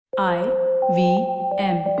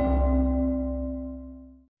IVM.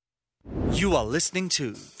 You are listening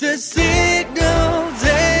to The Signal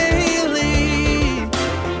Daily.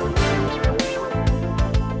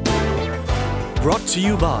 brought to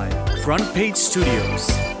you by Front Page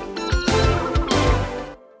Studios.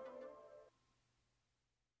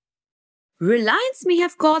 Reliance may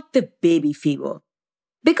have caught the baby fever.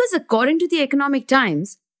 Because according to the Economic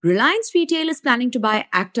Times, Reliance Retail is planning to buy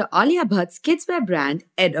actor Alia Bhatt's kidswear brand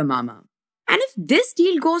Edamame. And if this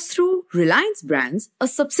deal goes through, Reliance Brands, a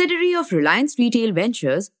subsidiary of Reliance Retail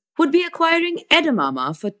Ventures, would be acquiring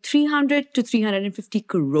Edamame for 300 to 350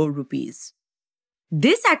 crore rupees.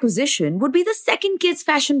 This acquisition would be the second kids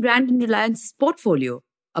fashion brand in Reliance's portfolio,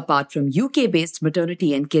 apart from UK-based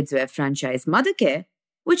maternity and kidswear franchise Mothercare,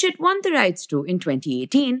 which it won the rights to in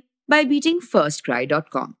 2018 by beating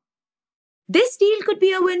FirstCry.com. This deal could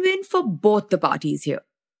be a win-win for both the parties here.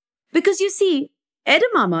 Because you see,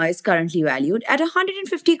 Edamame is currently valued at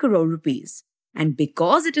 150 crore rupees. And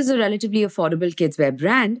because it is a relatively affordable kidswear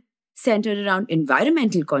brand centered around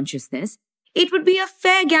environmental consciousness, it would be a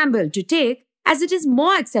fair gamble to take as it is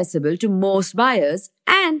more accessible to most buyers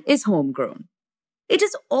and is homegrown. It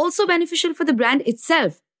is also beneficial for the brand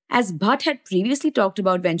itself, as Bhatt had previously talked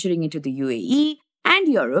about venturing into the UAE and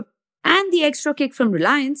Europe, and the extra kick from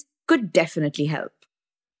Reliance could definitely help.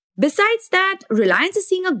 Besides that, Reliance is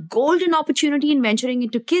seeing a golden opportunity in venturing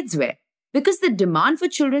into kidswear because the demand for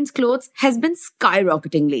children's clothes has been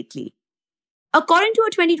skyrocketing lately. According to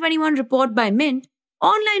a 2021 report by Mint,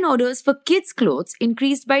 online orders for kids' clothes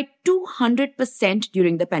increased by 200%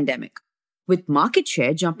 during the pandemic, with market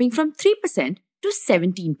share jumping from 3% to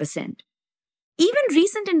 17%. Even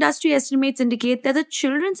recent industry estimates indicate that the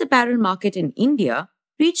children's apparel market in India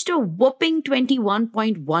reached a whopping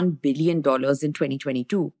 $21.1 billion in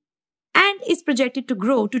 2022 and is projected to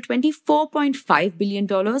grow to $24.5 billion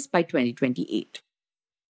by 2028.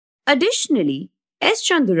 Additionally, S.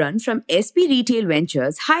 Chanduran from SP Retail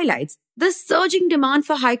Ventures highlights the surging demand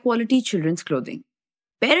for high-quality children's clothing.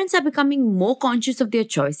 Parents are becoming more conscious of their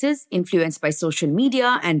choices, influenced by social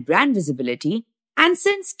media and brand visibility, and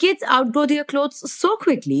since kids outgrow their clothes so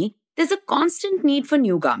quickly, there's a constant need for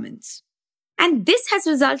new garments. And this has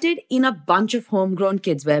resulted in a bunch of homegrown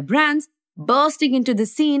kidswear brands bursting into the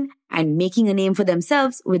scene and making a name for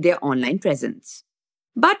themselves with their online presence.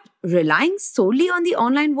 But relying solely on the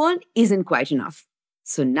online world isn't quite enough.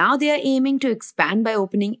 So now they are aiming to expand by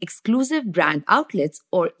opening exclusive brand outlets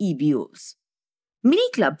or EBOs.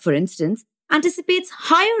 Mini Club, for instance, anticipates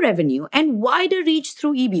higher revenue and wider reach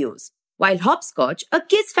through EBOs, while Hopscotch, a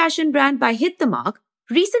kids fashion brand by Hit the Mark,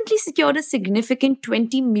 recently secured a significant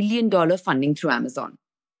 $20 million funding through Amazon.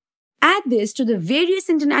 Add this to the various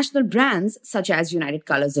international brands such as United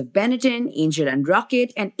Colors of Benetton, Angel and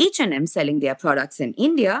Rocket, and H&M selling their products in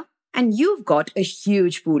India, and you've got a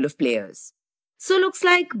huge pool of players. So looks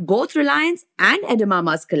like both Reliance and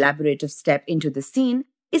Edamame's collaborative step into the scene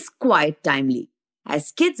is quite timely,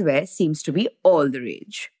 as kidswear seems to be all the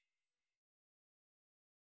rage.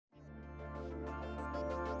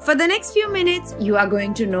 For the next few minutes, you are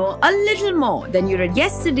going to know a little more than you read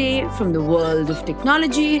yesterday from the world of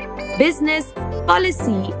technology, business,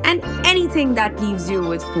 policy, and anything that leaves you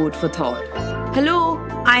with food for thought. Hello,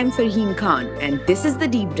 I'm Farheen Khan, and this is the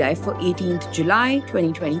Deep Dive for 18th July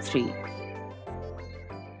 2023.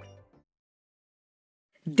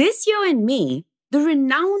 This year in May, the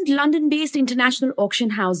renowned London-based international auction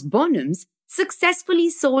house Bonhams successfully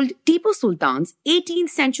sold Tipu Sultan's 18th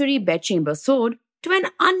century bedchamber sword to an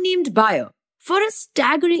unnamed buyer for a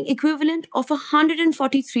staggering equivalent of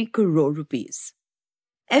 143 crore rupees.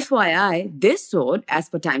 FYI, this sword, as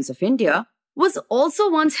per Times of India, was also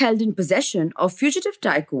once held in possession of fugitive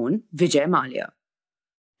tycoon Vijay Mallya.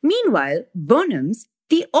 Meanwhile, Bonhams,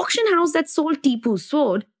 the auction house that sold Tipu's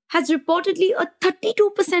sword, has reportedly a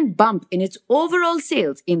 32% bump in its overall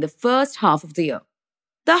sales in the first half of the year.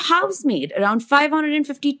 The house made around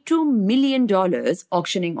 $552 million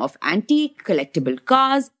auctioning off antique, collectible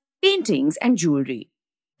cars, paintings, and jewelry.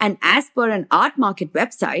 And as per an art market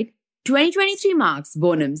website, 2023 marks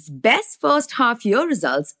Bonham's best first half year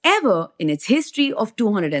results ever in its history of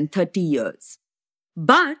 230 years.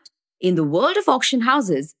 But in the world of auction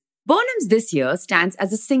houses, Bonham's this year stands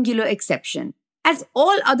as a singular exception, as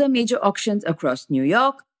all other major auctions across New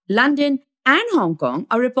York, London, and Hong Kong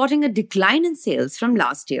are reporting a decline in sales from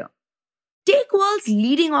last year. Take world's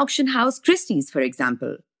leading auction house Christie's, for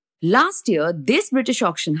example. Last year, this British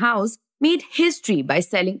auction house made history by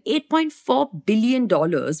selling $8.4 billion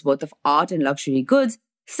worth of art and luxury goods,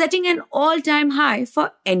 setting an all-time high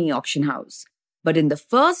for any auction house. But in the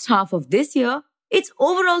first half of this year, its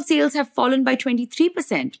overall sales have fallen by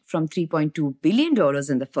 23% from $3.2 billion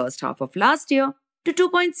in the first half of last year to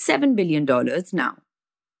 $2.7 billion now.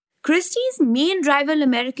 Christie's main rival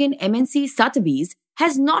American MNC Sotheby's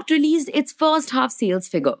has not released its first half sales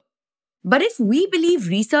figure. But if we believe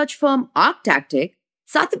research firm Arctactic,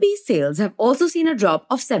 Sotheby's sales have also seen a drop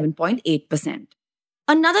of 7.8%.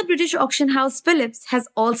 Another British auction house, Phillips, has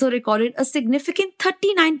also recorded a significant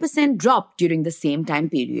 39% drop during the same time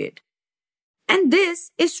period. And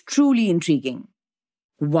this is truly intriguing.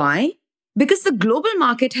 Why? Because the global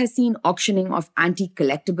market has seen auctioning of antique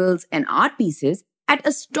collectibles and art pieces at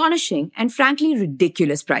astonishing and frankly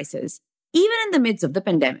ridiculous prices, even in the midst of the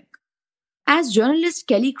pandemic. As journalist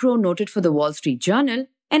Kelly Crow noted for the Wall Street Journal,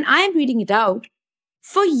 and I am reading it out,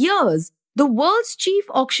 for years, the world's chief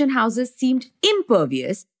auction houses seemed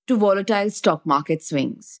impervious to volatile stock market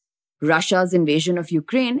swings, Russia's invasion of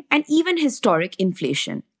Ukraine, and even historic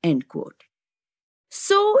inflation, end quote.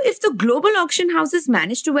 So, if the global auction houses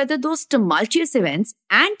managed to weather those tumultuous events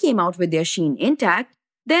and came out with their sheen intact,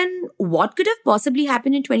 then what could have possibly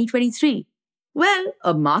happened in 2023? Well,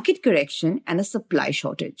 a market correction and a supply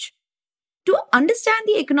shortage. To understand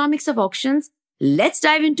the economics of auctions, let's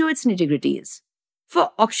dive into its nitty-gritties.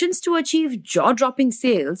 For auctions to achieve jaw-dropping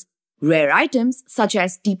sales, rare items such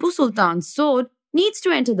as Tipu Sultan's sword needs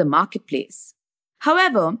to enter the marketplace.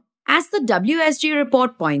 However, as the WSJ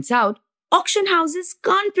report points out, auction houses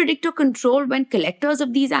can't predict or control when collectors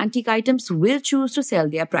of these antique items will choose to sell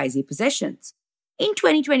their prized possessions. In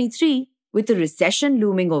 2023, with the recession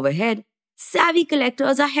looming overhead, savvy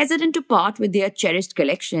collectors are hesitant to part with their cherished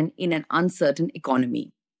collection in an uncertain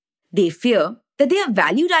economy. They fear that their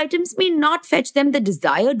valued items may not fetch them the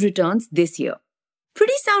desired returns this year.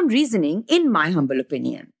 Pretty sound reasoning, in my humble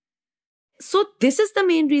opinion. So this is the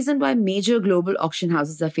main reason why major global auction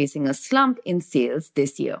houses are facing a slump in sales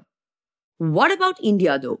this year. What about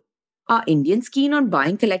India though? Are Indians keen on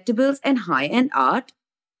buying collectibles and high-end art?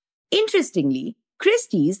 Interestingly,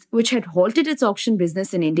 Christie's, which had halted its auction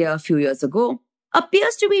business in India a few years ago,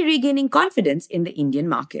 appears to be regaining confidence in the Indian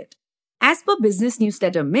market. As per business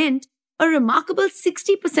newsletter Mint, a remarkable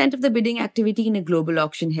 60% of the bidding activity in a global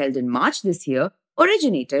auction held in March this year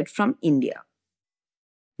originated from India.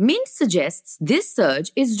 Mint suggests this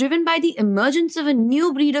surge is driven by the emergence of a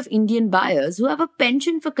new breed of Indian buyers who have a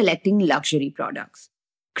penchant for collecting luxury products.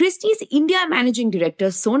 Christie's India Managing Director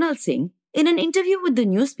Sonal Singh, in an interview with the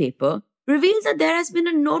newspaper, reveals that there has been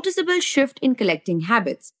a noticeable shift in collecting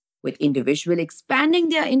habits, with individuals expanding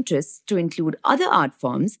their interests to include other art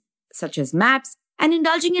forms, such as maps, and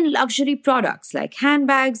indulging in luxury products like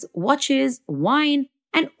handbags, watches, wine,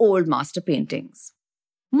 and old master paintings.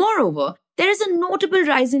 Moreover, there is a notable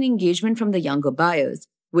rise in engagement from the younger buyers,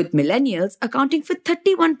 with millennials accounting for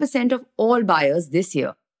 31% of all buyers this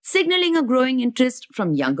year, signaling a growing interest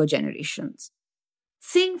from younger generations.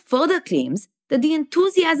 Singh further claims that the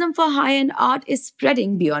enthusiasm for high-end art is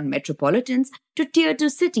spreading beyond metropolitans to Tier 2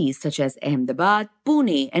 cities such as Ahmedabad,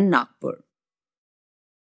 Pune, and Nagpur.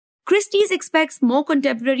 Christie's expects more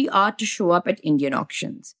contemporary art to show up at Indian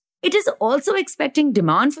auctions. It is also expecting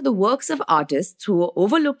demand for the works of artists who were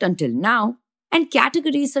overlooked until now, and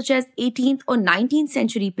categories such as 18th or 19th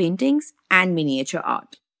century paintings and miniature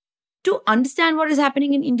art. To understand what is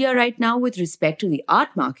happening in India right now with respect to the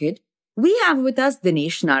art market, we have with us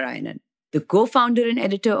Dinesh Narayanan, the co-founder and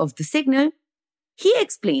editor of The Signal. He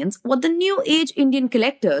explains what the new age Indian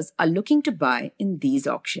collectors are looking to buy in these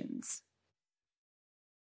auctions.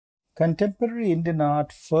 Contemporary Indian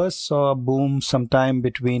art first saw a boom sometime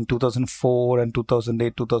between 2004 and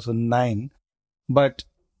 2008-2009, but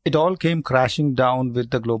it all came crashing down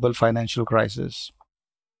with the global financial crisis,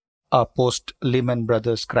 a post-Lehman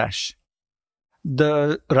Brothers crash.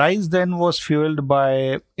 The rise then was fueled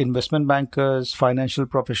by investment bankers, financial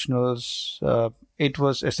professionals. It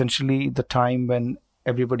was essentially the time when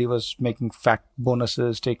everybody was making fat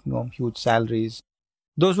bonuses, taking home huge salaries.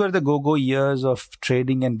 Those were the go-go years of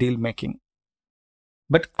trading and deal-making.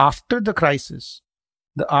 But after the crisis,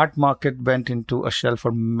 the art market went into a shell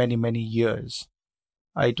for many, many years.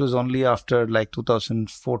 It was only after like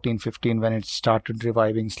 2014-15 when it started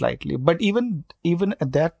reviving slightly. But even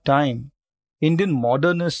at that time, Indian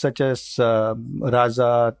modernists such as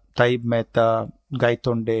Raza, Taib Mehta,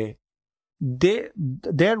 Gaitonde,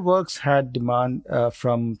 their works had demand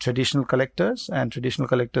from traditional collectors, and traditional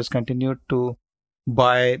collectors continued to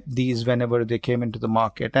buy these whenever they came into the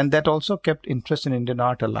market. And that also kept interest in Indian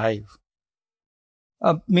art alive.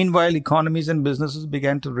 Meanwhile, economies and businesses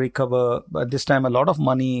began to recover. At this time, a lot of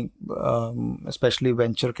money, especially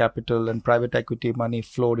venture capital and private equity money,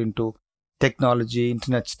 flowed into technology,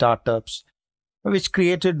 internet startups. which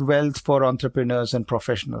created wealth for entrepreneurs and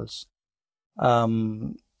professionals.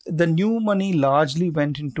 The new money largely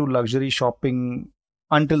went into luxury shopping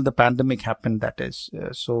until the pandemic happened, that is.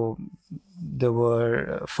 So there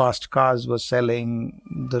were fast cars were selling,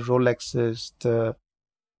 the Rolexes, the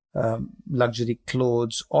luxury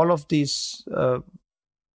clothes, all of these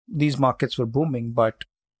markets were booming, but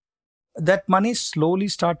that money slowly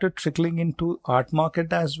started trickling into art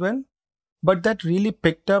market as well. But that really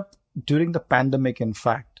picked up during the pandemic, in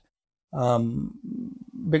fact,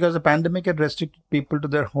 because the pandemic had restricted people to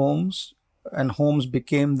their homes, and homes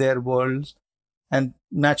became their worlds. And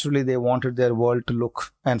naturally, they wanted their world to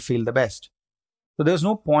look and feel the best. So there was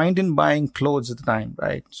no point in buying clothes at the time,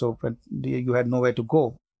 right? So you had nowhere to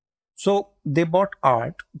go. So they bought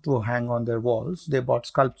art to hang on their walls. They bought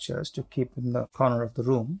sculptures to keep in the corner of the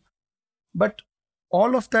room. But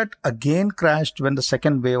all of that again crashed when the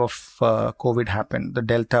second wave of COVID happened, the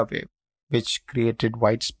Delta wave, which created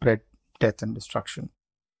widespread death and destruction.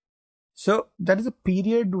 So that is a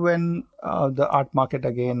period when the art market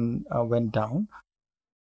again went down.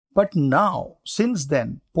 But now, since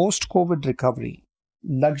then, post-COVID recovery,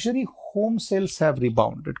 luxury home sales have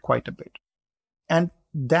rebounded quite a bit. And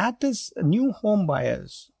that is new home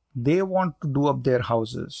buyers. They want to do up their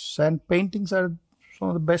houses, and paintings are some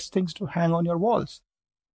of the best things to hang on your walls.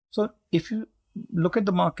 So if you look at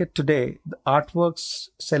the market today, the artworks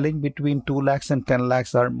selling between 2 lakhs and 10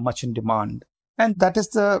 lakhs are much in demand. And that is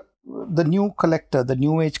the new collector, the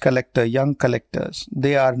new age collector, young collectors.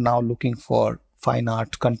 They are now looking for fine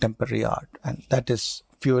art, contemporary art, and that is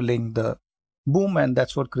fueling the boom. And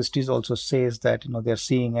that's what Christie's also says, that they're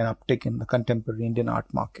seeing an uptick in the contemporary Indian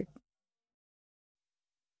art market.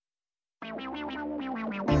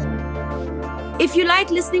 If you like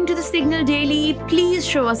listening to The Signal Daily, please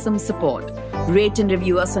show us some support. Rate and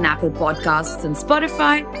review us on Apple Podcasts and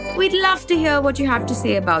Spotify. We'd love to hear what you have to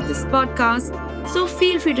say about this podcast, so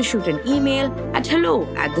feel free to shoot an email at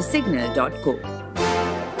hello@thesignal.co.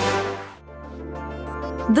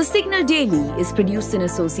 The Signal Daily is produced in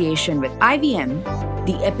association with IVM.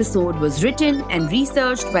 The episode was written and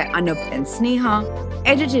researched by Anup and Sneha,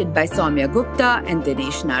 edited by Soumya Gupta and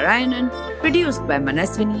Dinesh Narayanan, produced by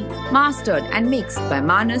Manaswini, mastered and mixed by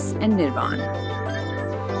Manas and Nirvan.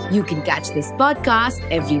 You can catch this podcast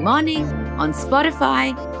every morning on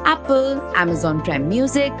Spotify, Apple, Amazon Prime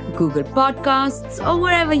Music, Google Podcasts, or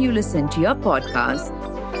wherever you listen to your podcast.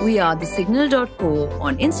 We are thesignal.co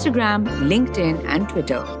on Instagram, LinkedIn, and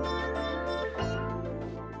Twitter.